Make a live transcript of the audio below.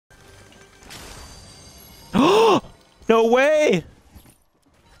No way!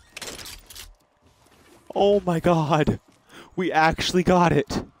 Oh my god. We actually got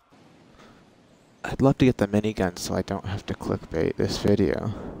it. I'd love to get the minigun so I don't have to clickbait this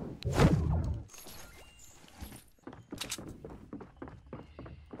video.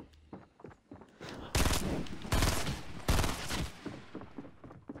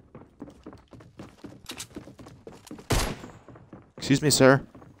 Excuse me, sir.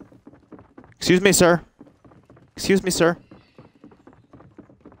 Excuse me, sir. Excuse me, sir.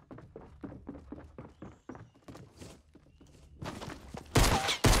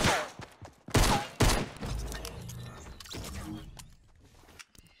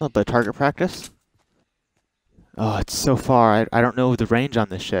 A little bit of target practice. Oh, it's so far. I don't know the range on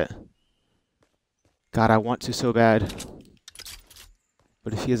this shit. God, I want to so bad.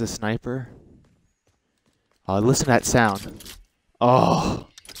 But if he is a sniper... Oh, listen to that sound. Oh.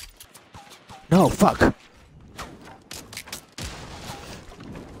 No, fuck.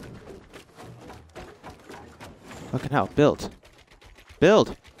 Fucking hell, build.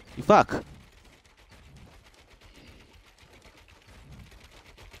 Build! You fuck.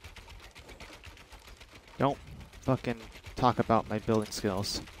 Don't fucking talk about my building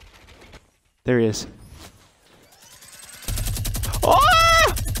skills. There he is.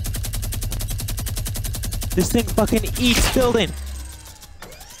 Oh! This thing fucking eats building.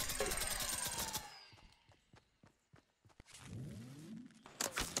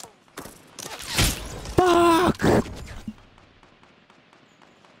 Fuck!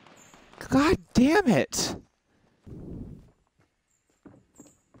 God damn it!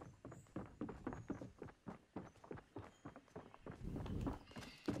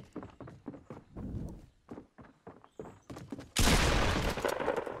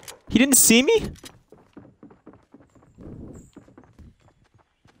 He didn't see me?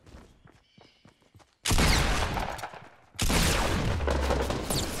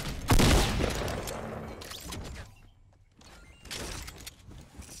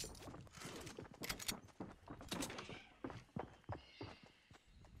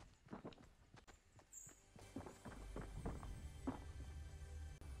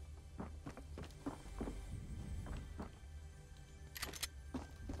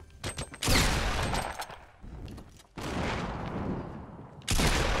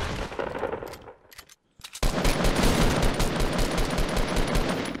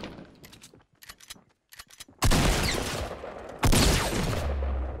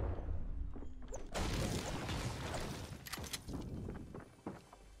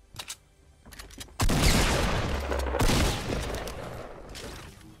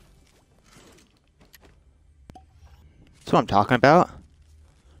 That's what I'm talking about.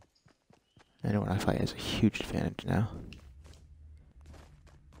 I know when I fight has a huge advantage now.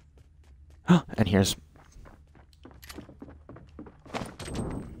 And here's...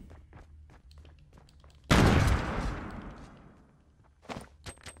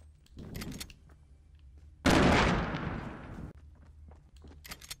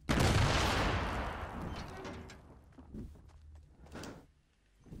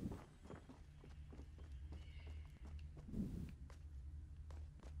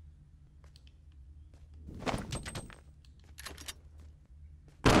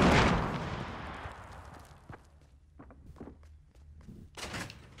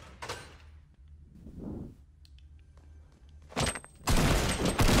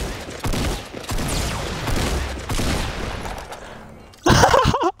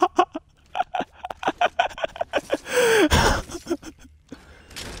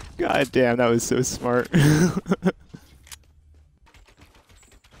 God damn, that was so smart.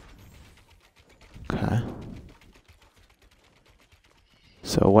 Okay.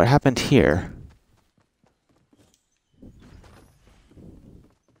 So what happened here?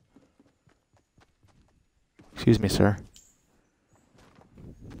 Excuse me, sir.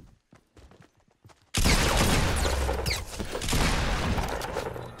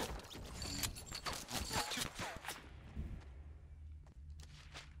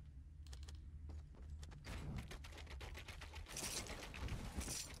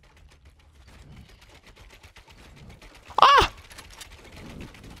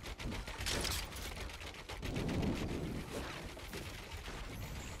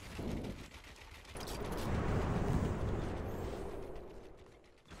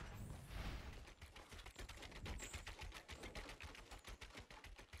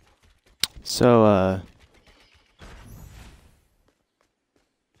 So,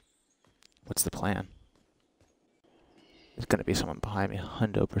 what's the plan? There's gonna be someone behind me,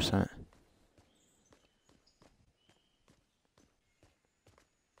 100%.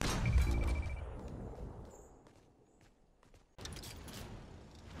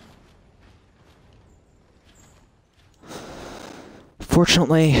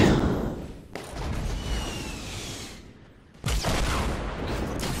 Unfortunately.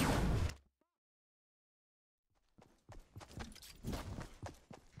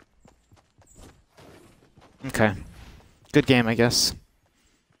 Okay. Good game, I guess.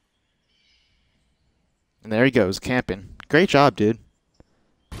 And there he goes, camping. Great job, dude.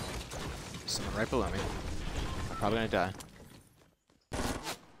 Someone right below me. I'm probably gonna die.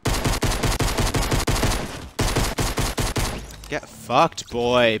 Get fucked,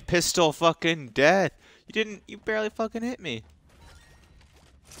 boy. Pistol fucking death. You barely fucking hit me.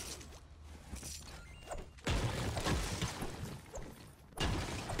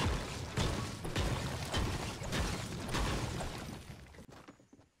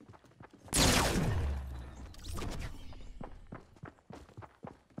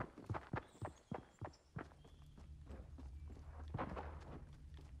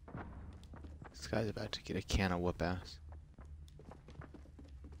 This guy's about to get a can of whoop ass.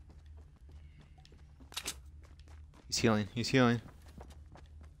 He's healing. He's healing.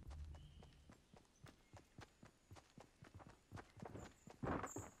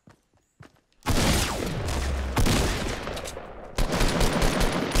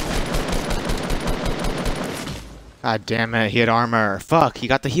 God damn it, he had armor. Fuck, he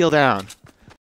got the heal down.